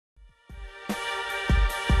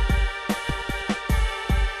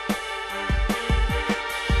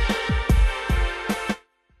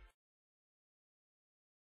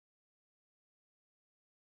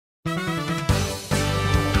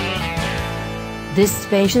This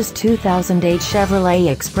spacious 2008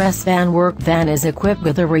 Chevrolet Express Van Work Van is equipped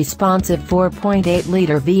with a responsive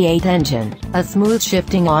 4.8-liter V8 engine, a smooth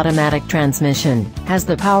shifting automatic transmission, has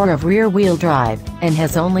the power of rear-wheel drive, and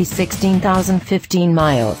has only 16,015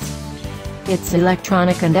 miles. Its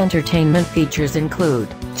electronic and entertainment features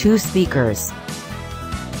include 2 speakers.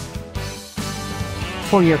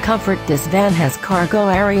 For your comfort, this van has cargo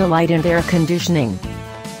area light and air conditioning.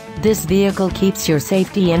 This vehicle keeps your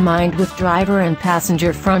safety in mind with driver and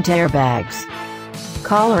passenger front airbags.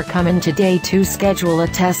 Call or come in today to schedule a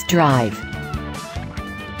test drive.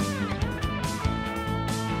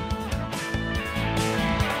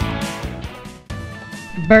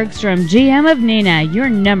 Bergstrom GM of Neenah, your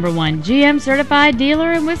 #1 GM certified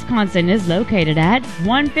dealer in Wisconsin, is located at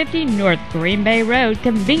 150 North Green Bay Road,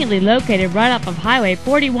 conveniently located right off of Highway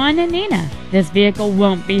 41 in Neenah. This vehicle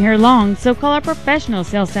won't be here long, so call our professional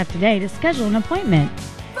sales staff today to schedule an appointment.